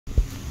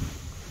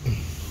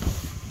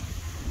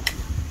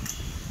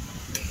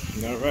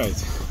All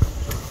right.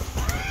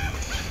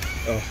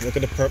 Oh, look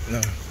at the perp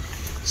now.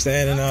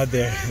 Standing out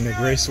there in the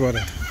gray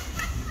sweater.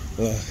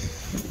 Look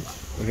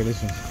at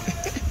this one.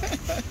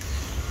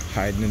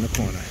 Hiding in the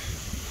corner.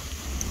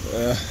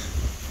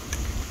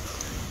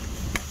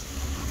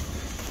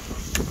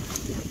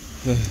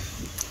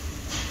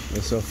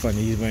 It's so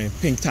funny. He's wearing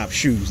pink top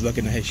shoes.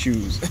 Looking at his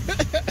shoes.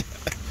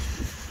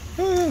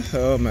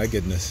 Oh my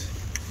goodness.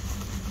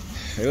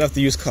 They love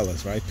to use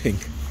colors, right?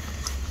 Pink.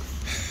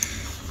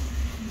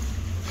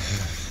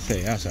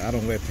 Hey, I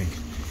don't wear pink.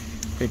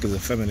 Pink is a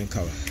feminine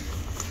color.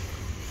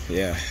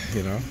 Yeah,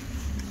 you know.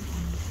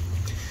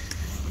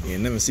 You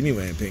never see me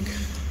wearing pink.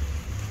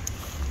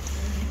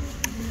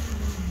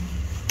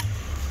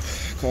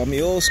 Call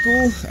me old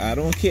school, I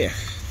don't care.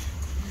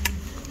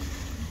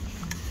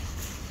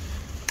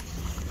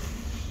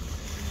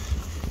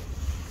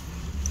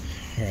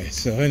 Alright,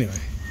 so anyway.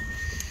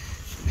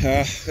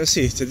 Let's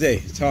see,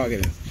 today,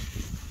 targeting.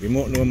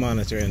 Remote neural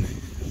monitoring,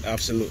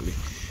 absolutely.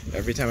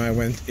 Every time I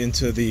went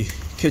into the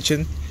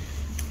kitchen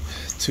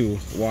to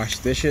wash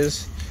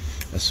dishes,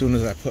 as soon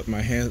as I put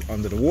my hand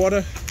under the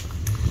water,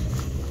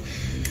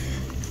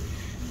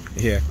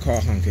 yeah,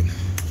 car honking.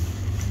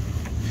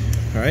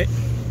 Alright?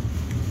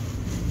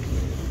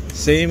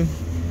 Same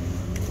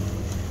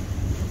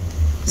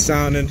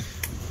sounding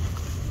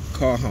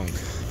car honk.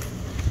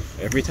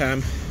 Every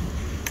time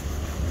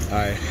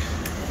I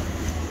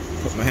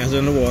put my hands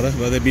in the water,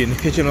 whether it be in the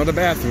kitchen or the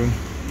bathroom,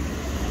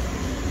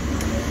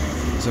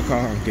 it's a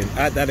car honking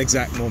at that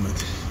exact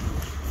moment.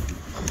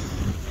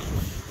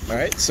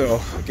 Alright,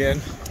 so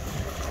again,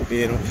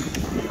 being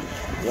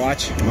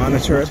watched,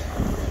 monitored,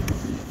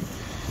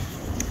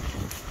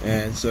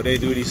 and so they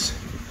do this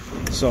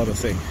sort of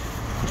thing.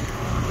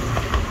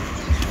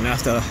 And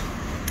after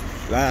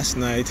last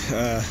night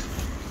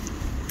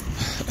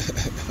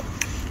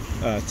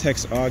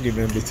text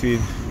argument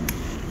between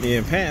me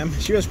and Pam,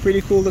 she was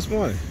pretty cool this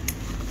morning.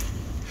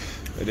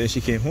 But then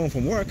she came home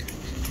from work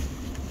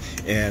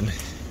and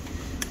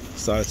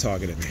started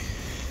targeting me.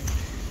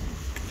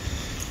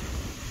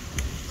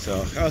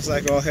 So I was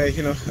like, oh hey,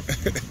 you know,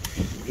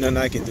 nothing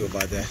I can do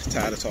about that.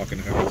 Tired of talking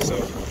to her, so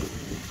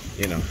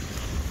you know.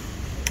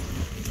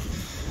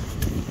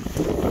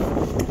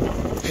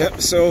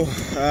 Yep, so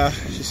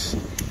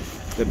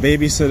the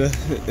babysitter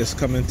is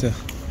coming to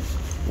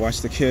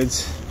watch the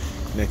kids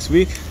next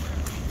week.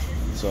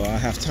 So I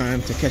have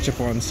time to catch up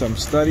on some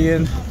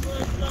studying,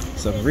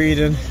 some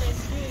reading,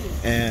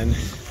 and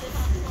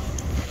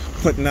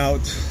putting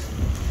out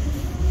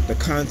the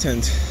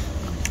content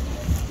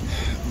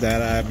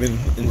that I've been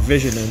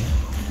envisioning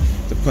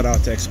to put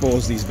out to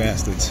expose these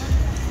bastards.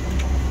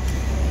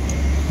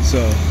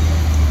 So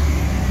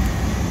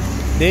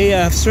they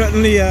have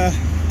certainly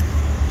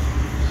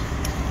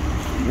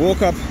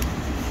woke up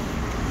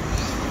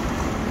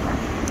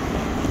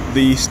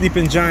the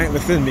sleeping giant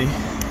within me,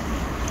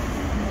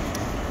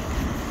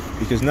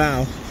 because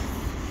now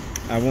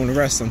I won't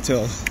rest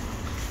until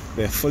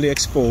they're fully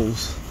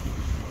exposed,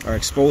 or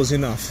exposed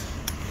enough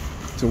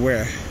to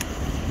where,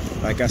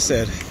 like I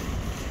said,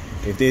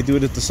 if they do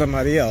it to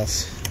somebody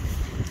else,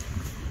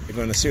 they're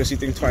going to seriously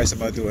think twice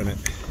about doing it.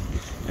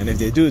 And if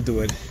they do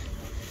it,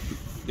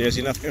 there's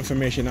enough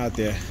information out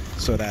there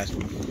so that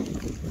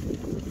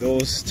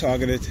those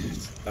targeted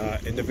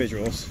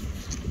individuals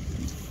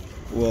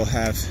will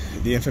have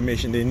the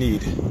information they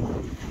need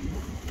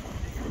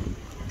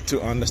to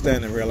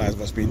understand and realize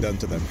what's being done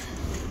to them.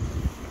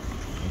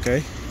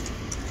 Okay?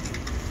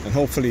 And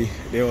hopefully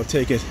they will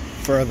take it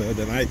further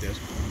than I did,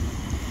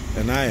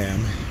 than I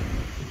am,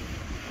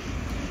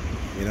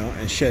 you know,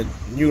 and shed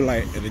new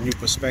light and a new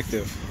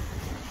perspective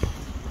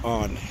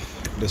on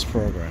this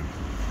program.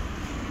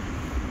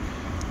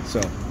 So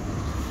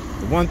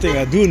the one thing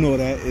I do know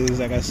that is,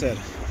 like I said,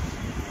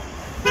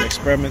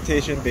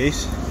 experimentation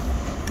based.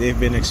 They've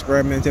been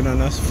experimenting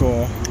on us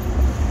for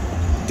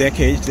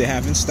decades. They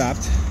haven't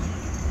stopped.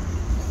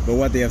 But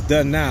what they have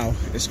done now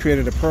is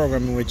created a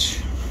program in which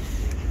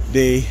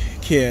they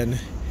can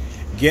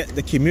get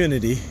the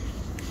community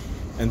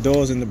and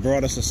those in the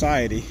broader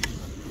society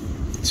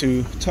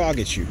to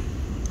target you,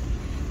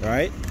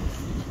 right?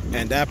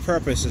 And that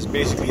purpose is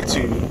basically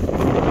to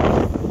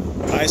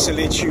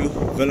isolate you,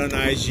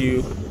 villainize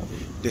you,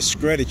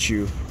 discredit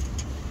you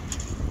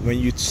when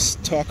you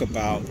talk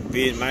about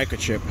being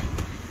microchipped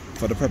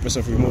for the purpose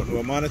of remote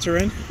neural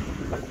monitoring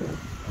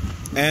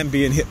and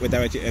being hit with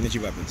direct energy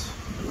weapons.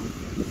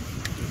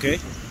 Okay?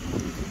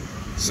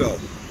 So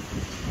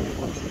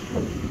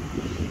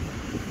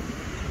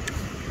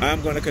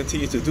I'm going to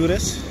continue to do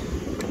this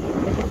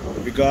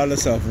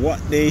regardless of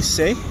what they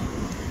say,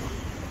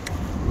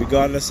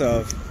 regardless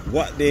of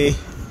what they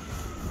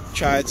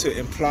try to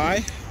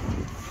imply,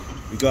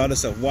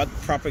 regardless of what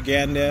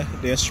propaganda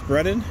they're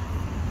spreading,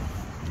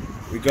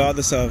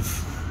 regardless of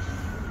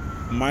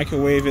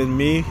microwaving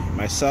me,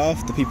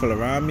 myself, the people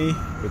around me,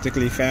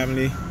 particularly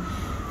family,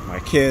 my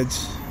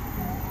kids.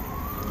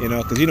 You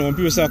know, because, you know, when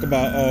people talk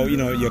about, oh, you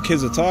know, your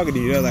kids are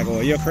targeting you, they're like,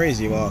 oh, you're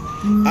crazy. Well,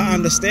 I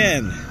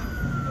understand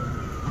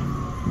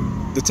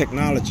the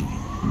technology.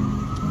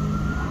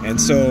 And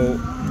so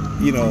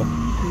you know,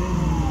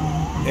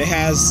 it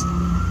has,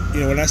 you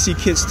know, when I see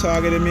kids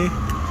targeting me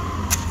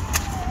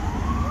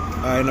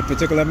in a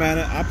particular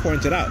manner, I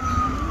point it out,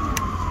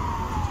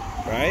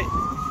 right?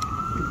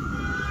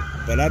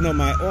 But I know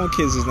my own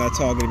kids is not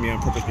targeting me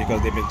on purpose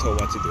because they've been told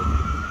what to do,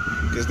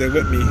 because they're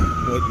with me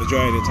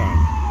majority of the time.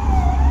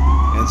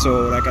 And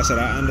so, like I said,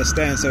 I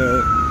understand. So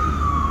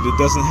it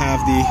doesn't have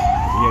the,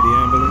 yeah, the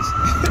ambulance.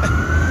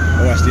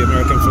 Oh, watch the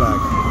American flag.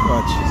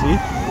 Watch, see?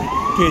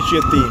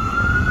 Patriot theme.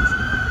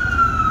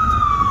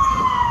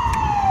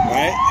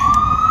 Right?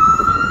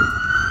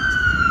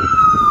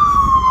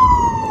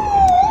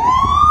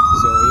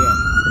 So, yeah.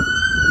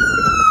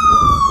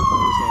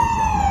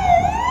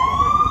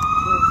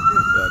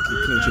 Keep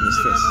clenching his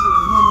fist.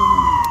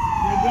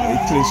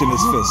 He's clenching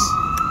his fist.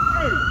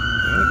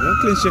 Don't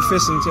clench your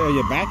fist until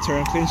your back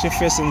turn. Clench your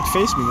fist and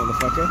face me,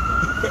 motherfucker.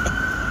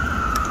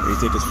 He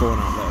take his phone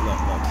out. Look.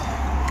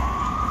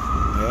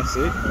 Yeah,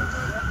 see?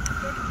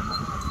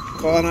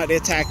 Calling out their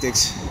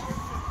tactics.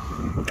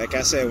 Like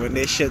I said, when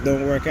their shit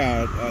don't work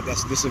out,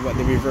 this is what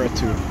they revert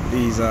to.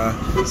 These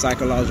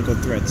psychological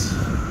threats.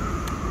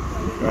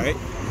 Right?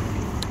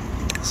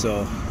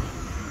 So,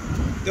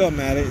 it don't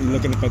matter. You're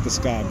looking up at the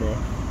sky, bro.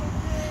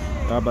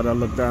 How about I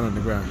look down on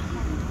the ground?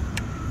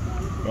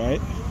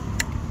 Right?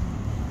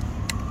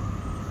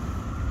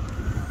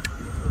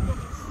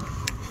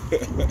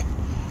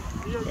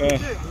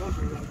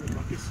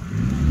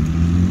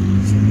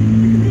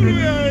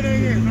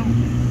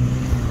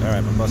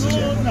 Alright, my boss is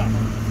here.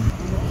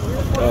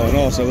 Oh, and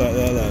also,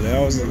 they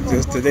always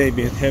just today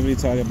being heavily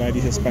targeted by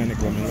these Hispanic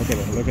women.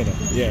 Look at her.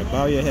 Yeah,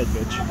 bow your head,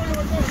 bitch.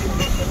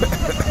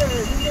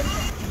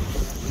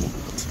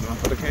 Not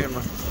for the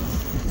camera.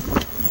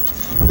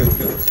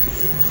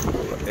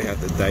 They have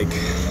the dike.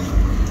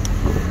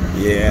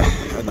 Yeah,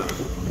 I know.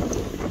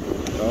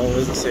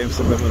 Always the same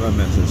subliminal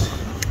message.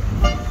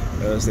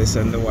 As they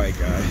send the white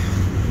guy,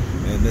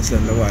 and they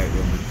send the white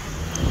woman,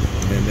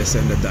 and then they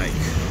send the dyke.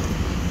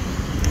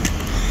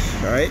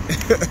 Right?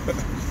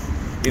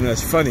 You know,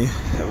 it's funny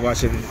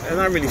watching, and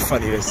not really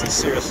funny, it's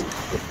serious.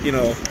 You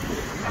know,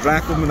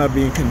 black women are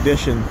being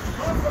conditioned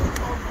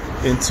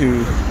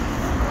into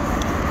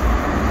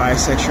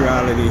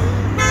bisexuality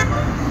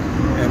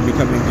and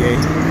becoming gay,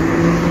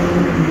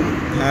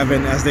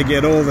 having, as they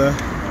get older,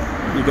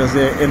 because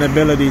their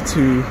inability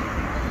to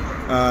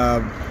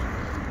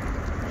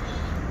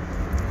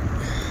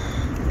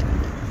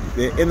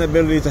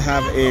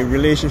have a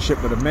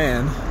relationship with a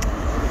man,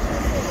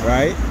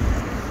 right?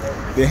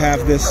 They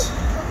have this,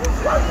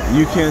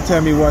 you can't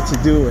tell me what to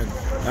do, and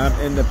I'm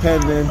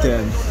independent,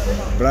 and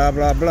blah,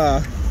 blah,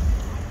 blah.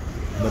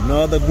 But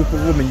no other group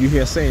of women you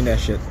hear saying that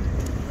shit.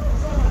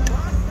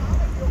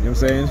 You know what I'm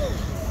saying?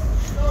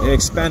 The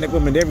Hispanic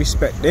women, they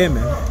respect them,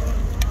 man.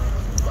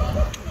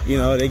 You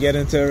know, they get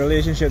into a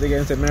relationship, they get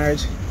into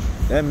marriage,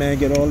 that man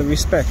get all the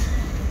respect.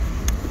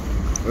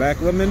 Black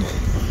women,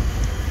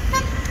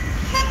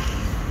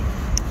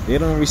 they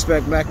don't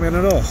respect black men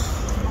at all.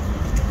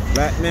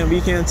 Black men,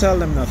 we can't tell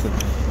them nothing.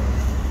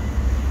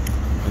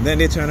 And then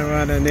they turn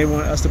around and they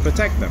want us to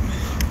protect them.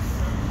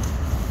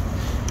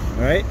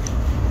 Right?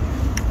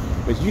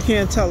 But you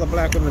can't tell a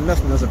black woman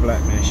nothing as a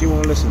black man. She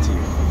won't listen to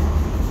you.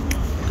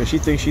 Because she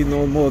thinks she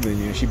knows more than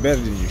you. She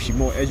better than you. She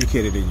more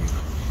educated than you.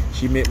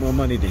 She make more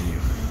money than you.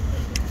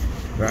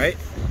 Right?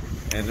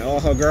 And all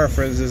her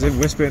girlfriends is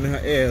whispering in her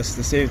ears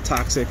the same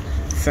toxic,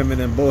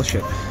 feminine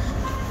bullshit.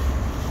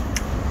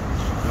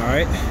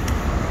 Alright?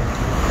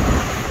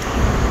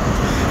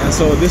 And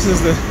so this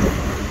is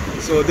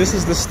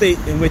the state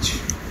in which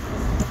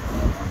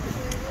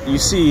you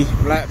see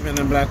black men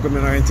and black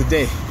women are in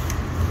today.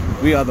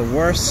 We are the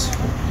worst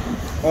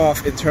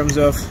off in terms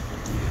of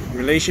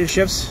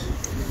relationships,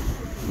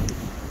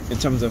 in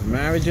terms of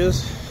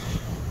marriages,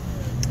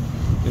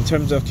 in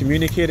terms of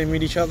communicating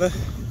with each other.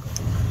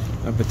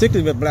 And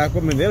particularly with black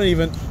women, they don't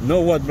even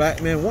know what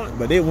black men want,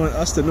 but they want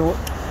us to know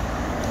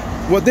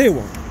what they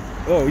want.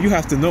 Oh, you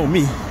have to know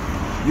me.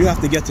 You have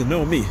to get to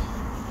know me.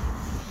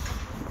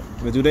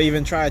 But do they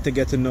even try to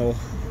get to know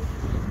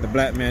the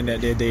black man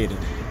that they're dating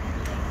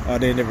or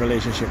they're in a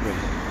relationship with?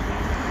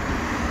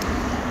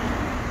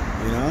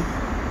 You know?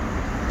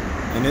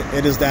 And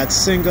it is that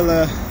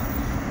singular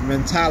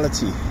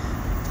mentality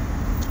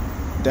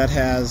that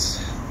has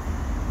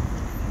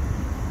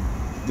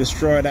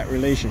destroyed that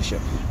relationship.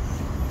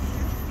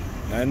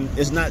 And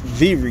it's not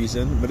the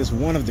reason, but it's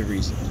one of the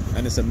reasons.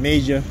 And it's a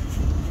major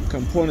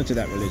component to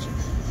that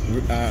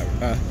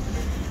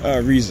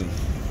reason.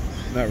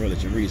 Not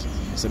religion, reason.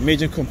 It's a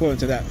major component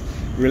to that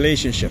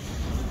relationship.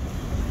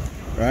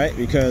 Right?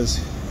 Because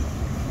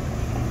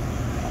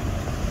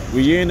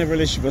when you're in a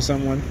relationship with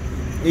someone,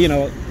 you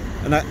know,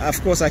 and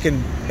of course I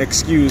can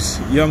excuse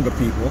younger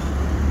people,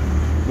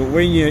 but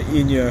when you're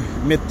in your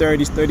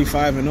mid-30s,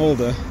 35 and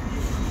older,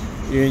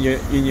 you're in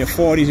your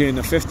 40s, you're in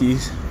the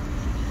 50s,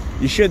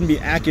 you shouldn't be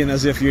acting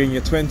as if you're in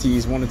your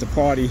 20s, wanting to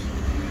party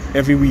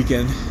every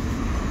weekend,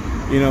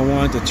 you know,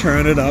 wanting to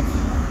turn it up,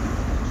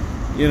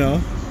 you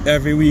know,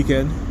 every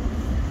weekend,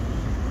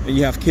 and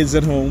you have kids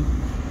at home,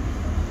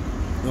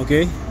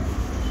 okay?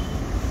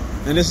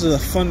 And this is a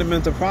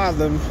fundamental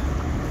problem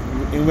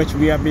in which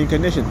we are being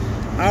conditioned.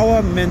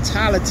 Our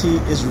mentality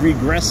is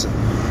regressing.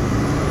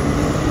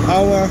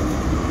 Our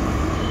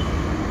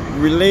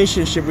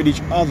relationship with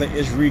each other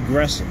is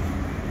regressing.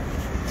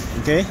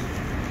 Okay?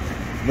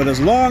 But as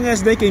long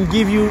as they can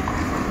give you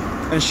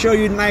and show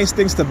you nice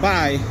things to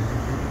buy,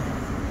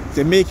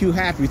 to make you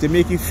happy, to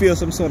make you feel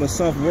some sort of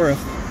self-worth,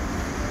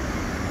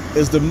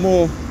 is the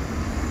more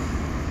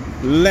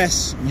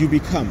less you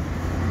become.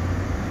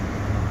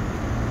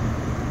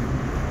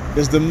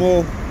 Is the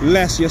more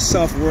less your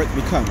self-worth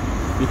become.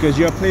 Because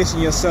you're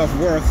placing your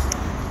self-worth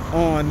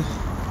on...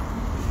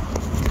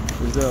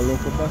 Is there a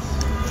local bus?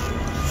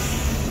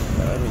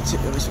 Let me see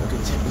if I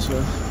can take this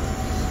one.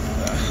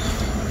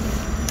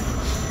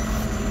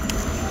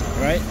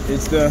 Right?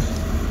 It's the...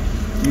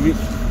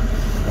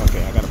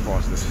 Okay, I gotta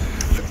pause this.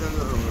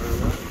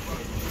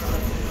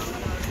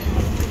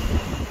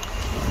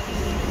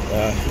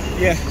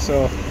 Yeah,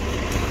 so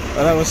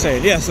what I was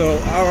saying, yeah, so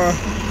our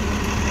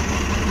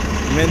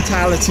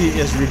mentality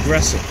is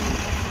regressing.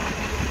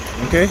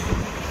 Okay?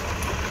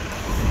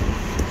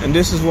 And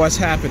this is what's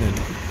happening.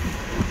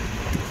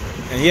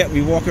 And yet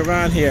we walk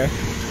around here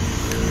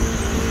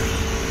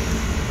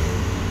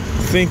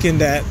thinking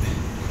that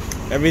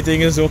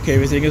everything is okay,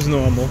 everything is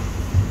normal,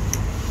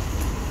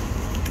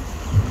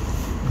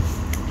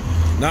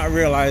 not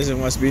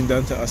realizing what's being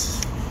done to us.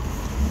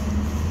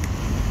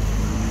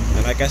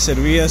 And like I said,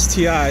 we as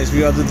TIs,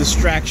 we are the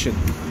distraction.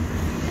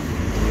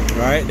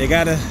 Right? They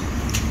gotta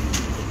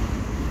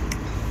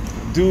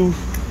do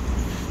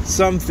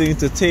something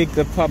to take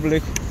the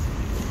public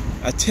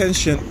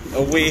attention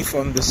away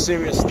from the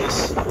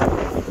seriousness.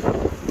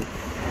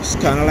 It's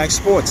kind of like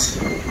sports.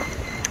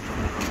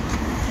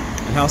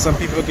 And how some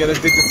people get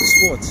addicted to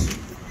sports.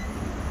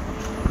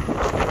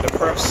 The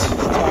perps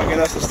target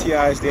us as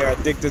TIs, they are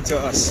addicted to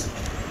us.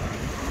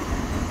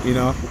 You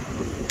know,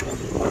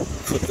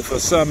 for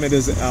some it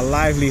is a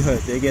livelihood.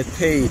 They get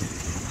paid.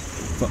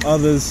 For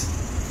others,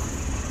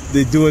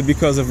 they do it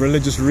because of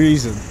religious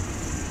reason.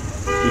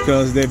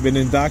 Because they've been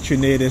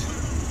indoctrinated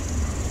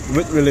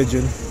with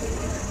religion.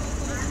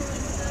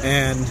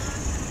 And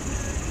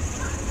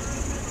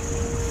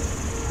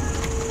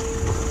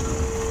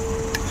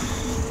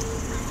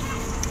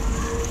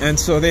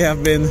so they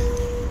have been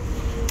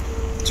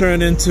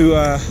turned into,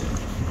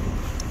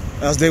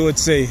 as they would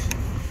say,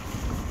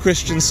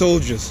 Christian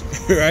soldiers,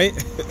 right?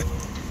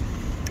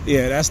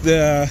 Yeah, that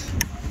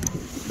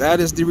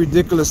is the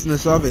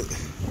ridiculousness of it,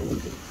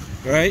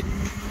 right?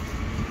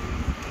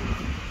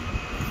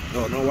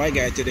 Oh, no white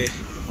guy today.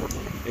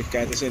 This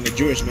guy that's in the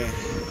Jewish man.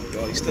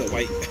 Well, he's still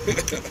white.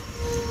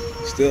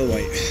 Still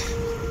white.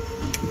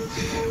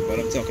 But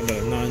I'm talking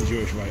about a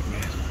non-Jewish white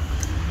man.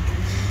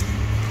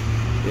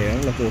 Yeah,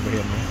 I'm looking over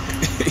here, man.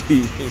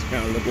 He's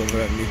trying to look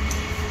over at me.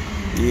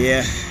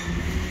 Yeah.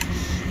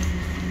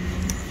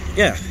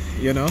 Yeah,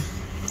 you know.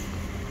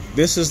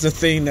 This is the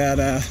thing that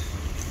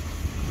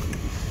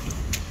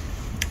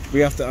we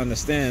have to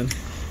understand,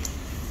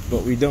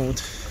 but we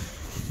don't.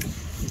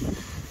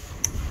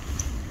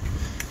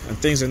 And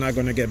things are not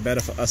going to get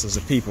better for us as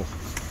a people.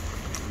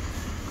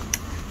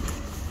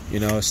 You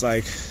know, it's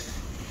like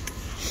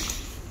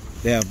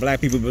they have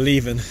black people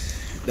believing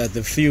that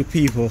the few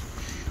people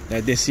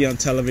that they see on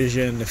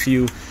television, the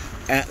few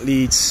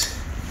athletes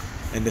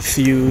and the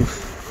few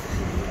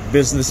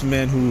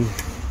businessmen who,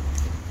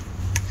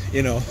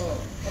 you know,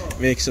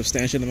 make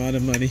substantial amount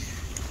of money,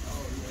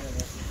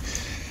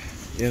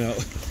 you know,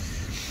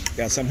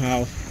 that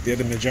somehow they're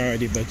the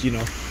majority, but you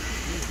know,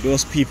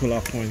 those people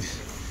are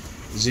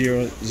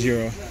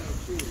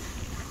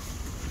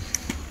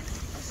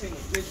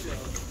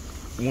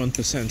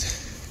 0.001%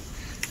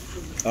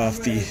 of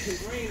the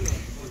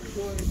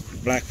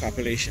black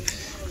population.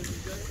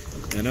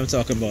 And I'm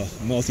talking about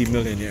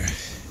multi-millionaire.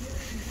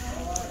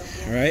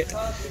 Right?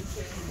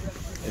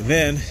 And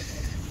then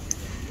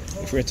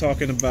if we're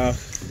talking about,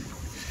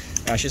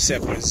 I should say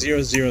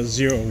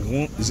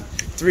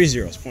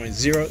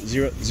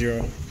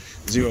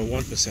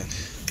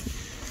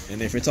 0.0001%.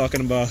 And if we're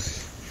talking about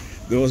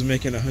those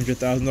making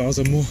 $100,000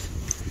 or more,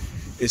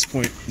 it's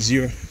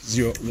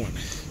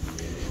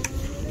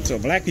 0.001. So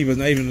black people is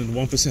not even in the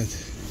 1%.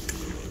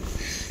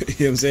 You know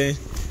what I'm saying?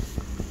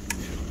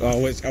 I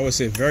would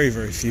say very,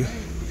 very few.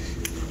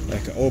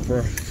 Like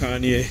Oprah,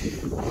 Kanye.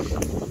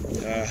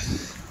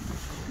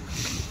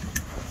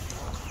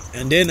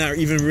 And they're not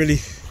even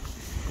really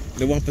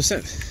the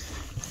 1%.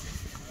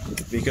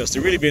 Because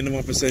to really be in the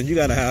 1%, you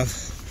gotta have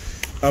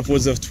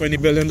upwards of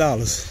 $20 billion.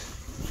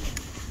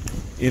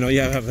 You know,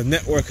 you have a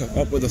network of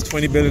upwards of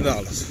 $20 billion.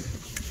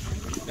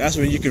 That's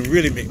when you can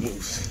really make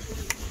moves.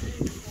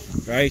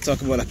 Right?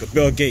 Talk about like a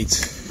Bill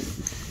Gates.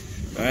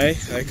 Right?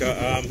 Like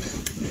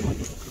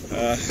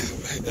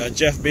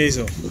Jeff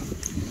Bezos.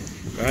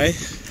 Right?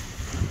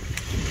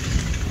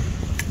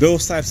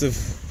 Those types of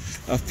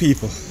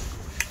people.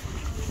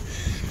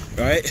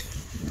 Right?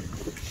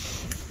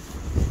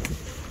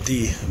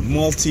 The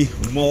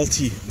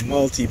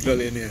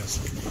multi-billionaires.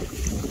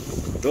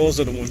 Those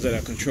are the ones that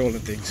are controlling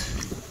things.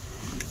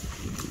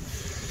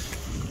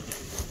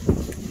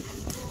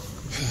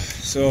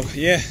 So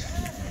yeah.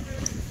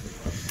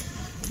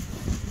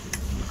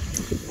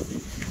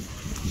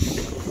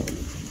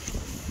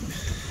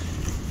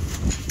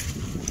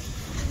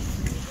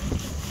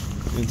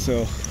 And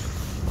so,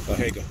 oh,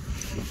 here you go.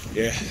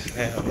 Yeah,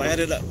 light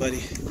it up,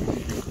 buddy.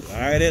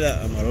 Light it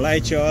up. I'm gonna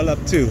light y'all up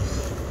too.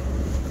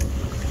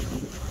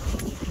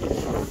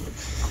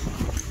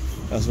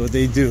 That's what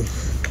they do.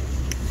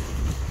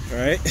 All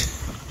right.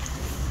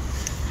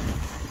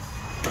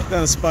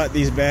 Gonna spot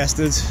these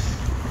bastards.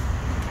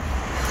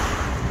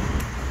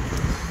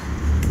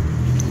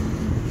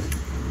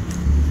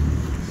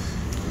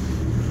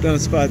 Gonna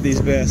spot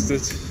these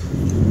bastards.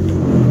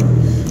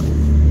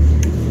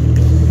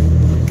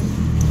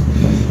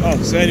 Oh,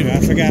 so anyway,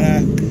 I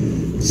forgot.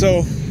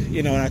 So,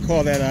 you know, when I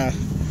call that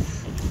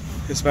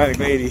Hispanic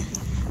lady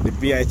the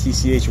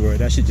bitch word,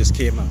 that shit just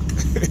came out.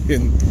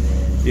 And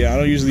yeah, I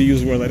don't usually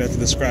use a word like that to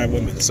describe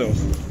women, so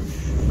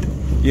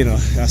you know,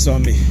 that's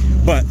on me.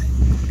 But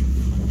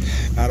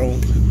I don't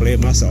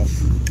blame myself,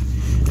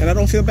 and I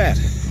don't feel bad.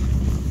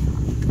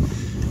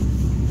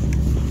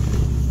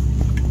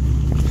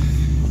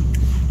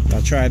 I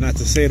try not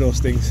to say those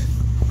things,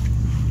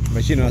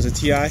 but you know, as a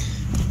TI,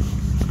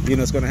 you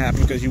know it's gonna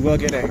happen because you will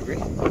get angry.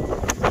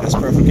 That's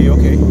perfectly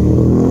okay.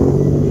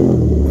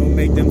 Don't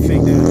make them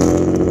think that,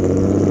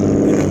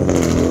 you know,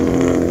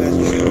 that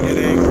you shouldn't get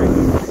angry.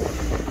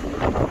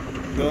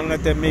 Don't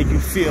let them make you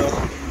feel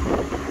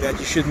that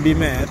you shouldn't be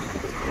mad.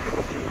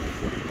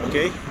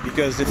 Okay?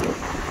 Because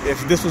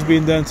if this was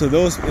being done to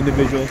those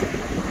individuals,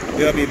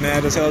 they'll be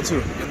mad as hell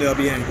too, and they'll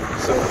be angry.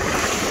 So,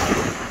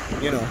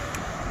 you know,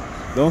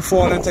 don't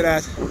fall into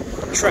that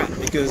trap,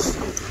 because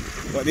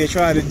what they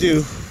try to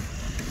do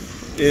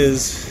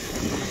is,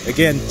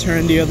 again,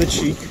 turn the other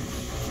cheek,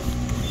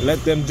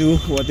 let them do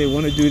what they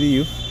want to do to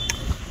you,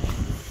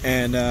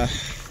 and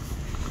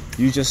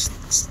you just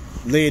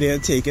lay there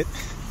and take it.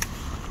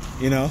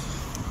 You know,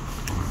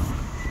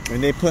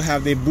 when they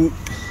have their boot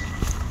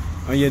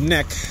on your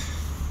neck,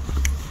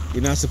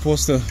 you're not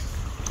supposed to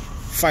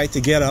fight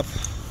to get up,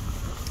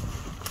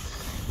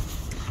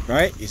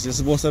 right? You're just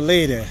supposed to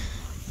lay there.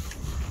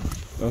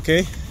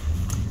 Okay?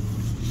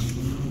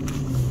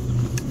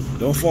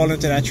 Don't fall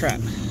into that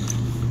trap.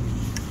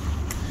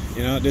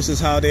 You know, this is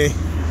how they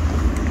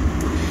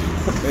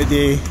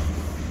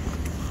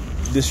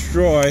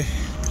destroy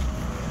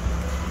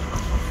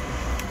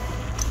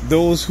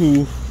those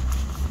who,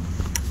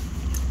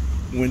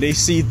 when they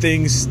see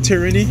things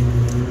tyranny,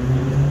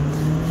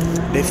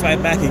 they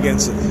fight back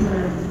against it.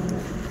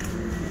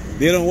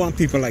 They don't want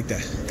people like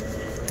that,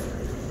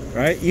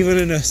 right? Even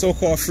in a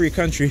so-called free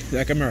country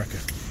like America,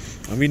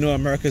 and we know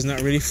America is not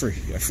really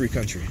a free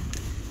country.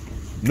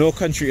 No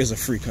country is a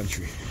free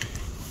country,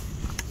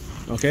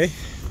 okay?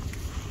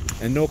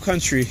 And no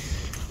country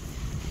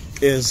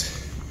is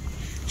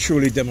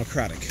truly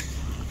democratic.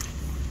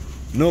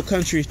 No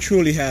country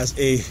truly has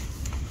a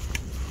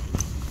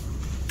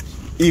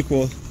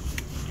equal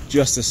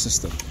justice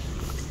system.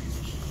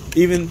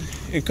 Even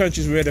in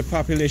countries where the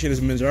population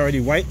is majority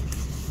white,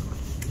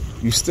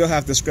 you still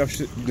have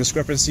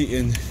discrepancy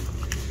in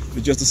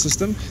the justice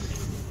system,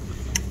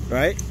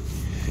 right?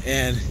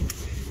 And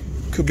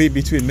could be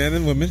between men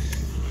and women,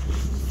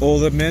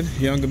 older men,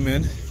 younger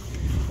men,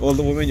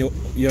 older women,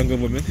 younger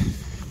women.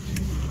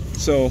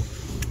 So,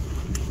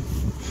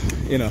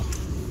 you know,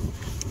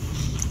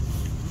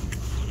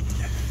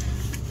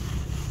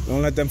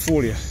 don't let them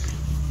fool you,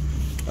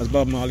 as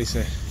Bob Marley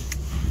said.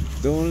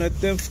 Don't let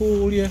them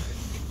fool you,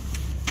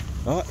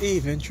 or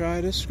even try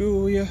to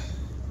screw you.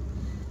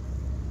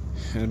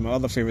 And my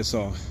other favorite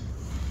song,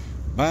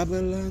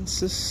 Babylon's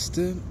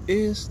system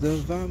is the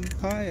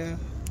vampire,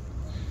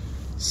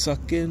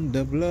 sucking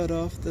the blood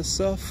off the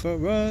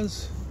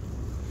sufferers.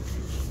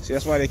 See,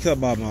 that's why they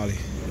killed Bob Marley.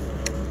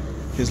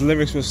 His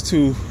lyrics was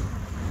too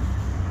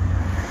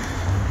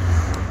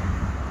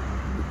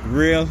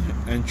real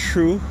and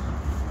true,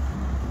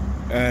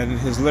 and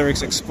his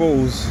lyrics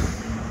exposed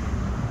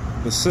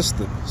the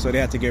system, so they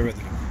had to get rid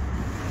of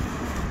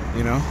him,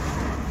 you know.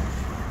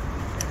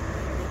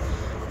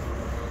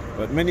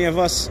 But many of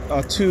us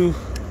are too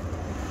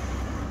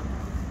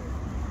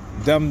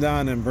dumbed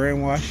down and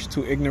brainwashed,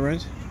 too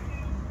ignorant,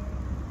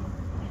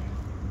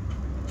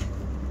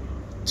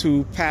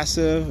 too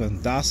passive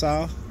and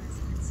docile.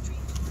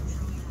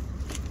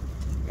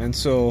 And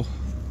so,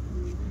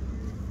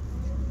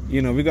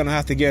 you know, we're gonna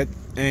have to get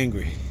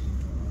angry.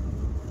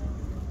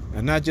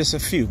 And not just a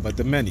few, but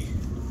the many.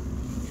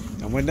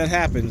 And when that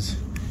happens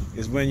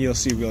is when you'll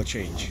see real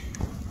change.